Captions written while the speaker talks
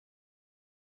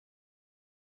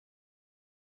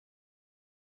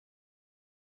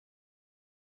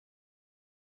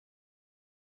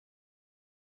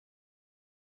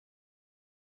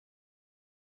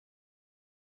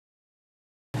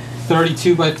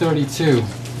32 by 32.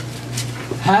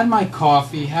 Had my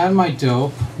coffee, had my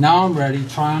dope, now I'm ready,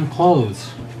 try on clothes.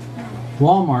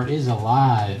 Walmart is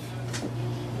alive.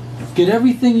 Get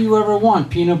everything you ever want.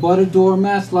 Peanut butter,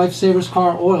 doormats, lifesavers,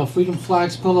 car oil, freedom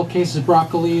flags, pillowcases,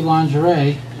 broccoli,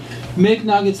 lingerie,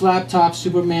 McNuggets, laptops,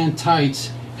 Superman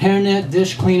tights, hairnet,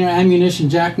 dish cleaner, ammunition,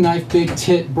 jackknife, big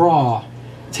tit bra,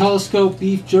 telescope,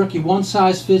 beef jerky, one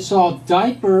size fits all,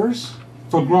 diapers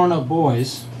for grown-up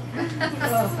boys,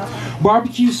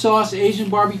 barbecue sauce, Asian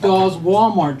Barbie dolls.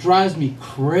 Walmart drives me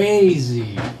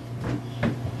crazy.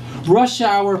 Rush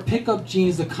hour, pickup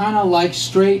jeans, the kind I like,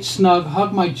 straight, snug,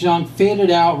 hug my junk,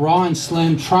 faded out, raw and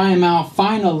slim, try 'em out,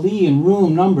 finally in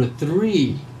room number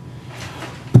 3.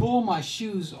 Pull my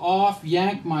shoes off,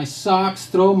 yank my socks,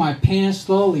 throw my pants,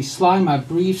 slowly slide my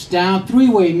briefs down,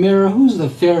 three-way mirror, who's the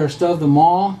fairest of them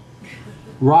all?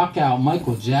 Rock out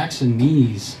Michael Jackson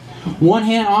knees. One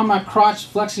hand on my crotch,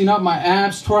 flexing up my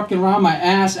abs, twerking around my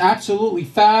ass, absolutely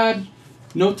fab.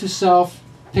 Note to self,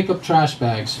 pick up trash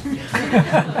bags.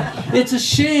 It's a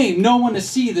shame no one to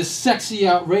see this sexy,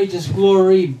 outrageous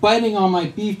glory. Biting on my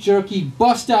beef jerky,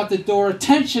 bust out the door.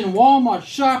 Attention Walmart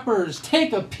shoppers,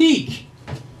 take a peek.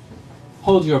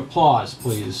 Hold your applause,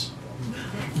 please.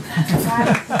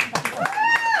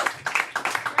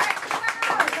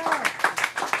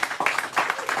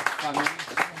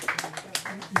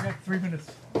 You have 3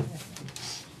 minutes.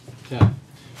 Okay.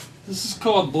 This is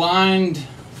called blind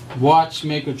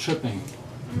watchmaker tripping.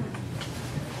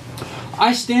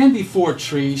 I stand before a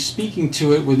tree, speaking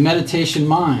to it with meditation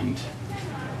mind.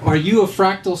 Are you a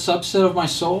fractal subset of my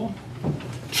soul?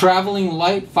 Traveling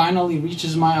light finally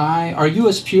reaches my eye. Are you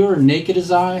as pure and naked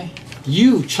as I?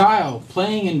 You, child,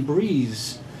 playing in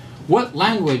breeze. What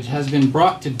language has been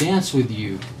brought to dance with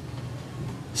you?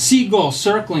 Seagull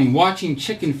circling, watching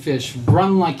chicken fish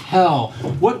run like hell.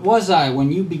 What was I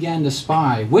when you began to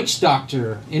spy? Witch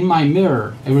doctor in my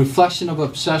mirror, a reflection of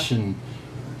obsession.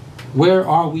 Where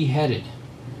are we headed?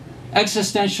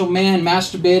 Existential man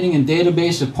masturbating in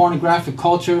database of pornographic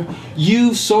culture.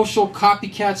 You, social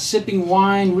copycat sipping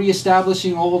wine,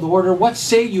 reestablishing old order. What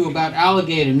say you about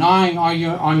alligator gnawing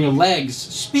on your legs?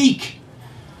 Speak!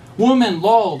 Woman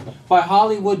lulled by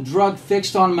Hollywood drug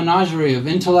fixed on menagerie of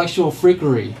intellectual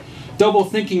freakery. Double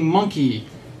thinking monkey,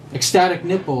 ecstatic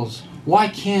nipples. Why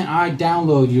can't I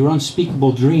download your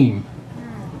unspeakable dream?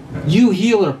 You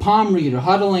healer, palm reader,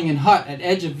 huddling in hut at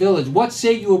edge of village. What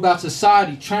say you about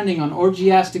society trending on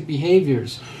orgiastic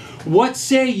behaviors? What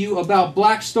say you about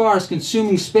black stars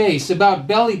consuming space? About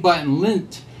belly button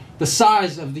lint the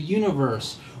size of the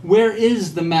universe? Where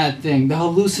is the mad thing, the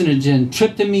hallucinogen,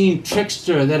 tryptamine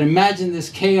trickster that imagined this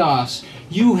chaos?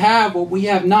 You have what we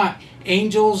have not.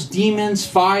 Angels, demons,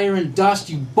 fire, and dust.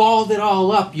 You balled it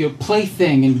all up, your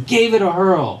plaything, and gave it a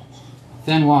hurl.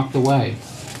 Then walked away.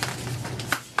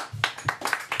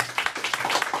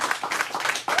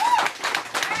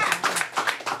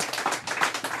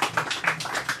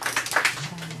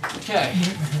 Okay.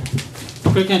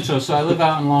 Quick intro. So I live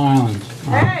out in Long Island.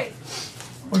 Hey!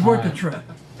 We've worked the trip.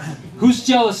 Who's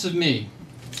jealous of me?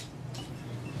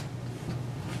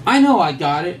 I know I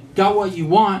got it. Got what you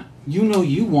want. You know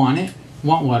you want it.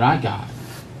 Want what I got.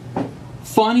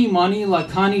 Funny money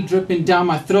like honey dripping down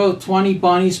my throat. 20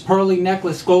 bunnies, pearly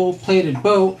necklace, gold-plated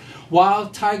boat.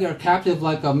 Wild tiger captive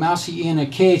like a mousey in a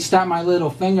cage. Snap my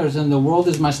little fingers and the world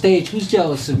is my stage. Who's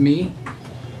jealous of me?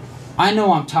 I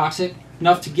know I'm toxic.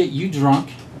 Enough to get you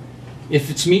drunk. If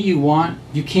it's me you want,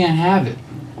 you can't have it.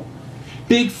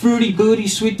 Big fruity booty,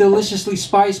 sweet deliciously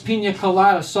spiced, pina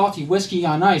colada, salty whiskey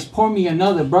on ice. Pour me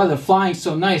another brother, flying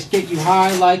so nice. Get you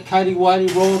high like kitey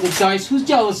whitey, roll the dice. Who's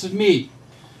jealous of me?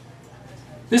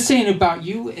 This ain't about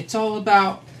you, it's all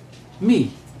about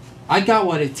me. I got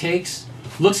what it takes.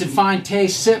 Looks and fine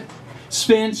taste, sip.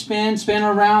 Spin, spin, spin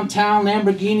around town,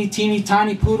 Lamborghini, teeny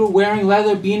tiny poodle, wearing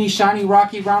leather beanie, shiny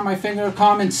rocky round my finger,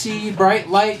 come and see, bright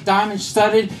light, diamond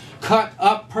studded, cut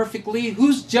up perfectly.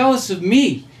 Who's jealous of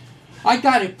me? I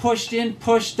got it pushed in,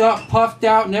 pushed up, puffed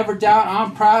out, never doubt,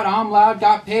 I'm proud, I'm loud,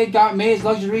 got paid, got made,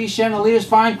 luxury, chandeliers,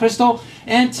 fine crystal,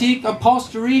 antique,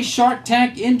 upholstery, Shark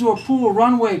Tank, indoor pool,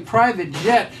 runway, private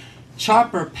jet,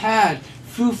 chopper, pad,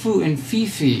 Fufu and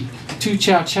Fifi, 2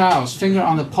 chow chows, finger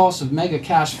on the pulse of mega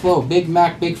cash flow, Big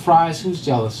Mac, big fries. Who's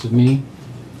jealous of me?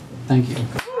 Thank you.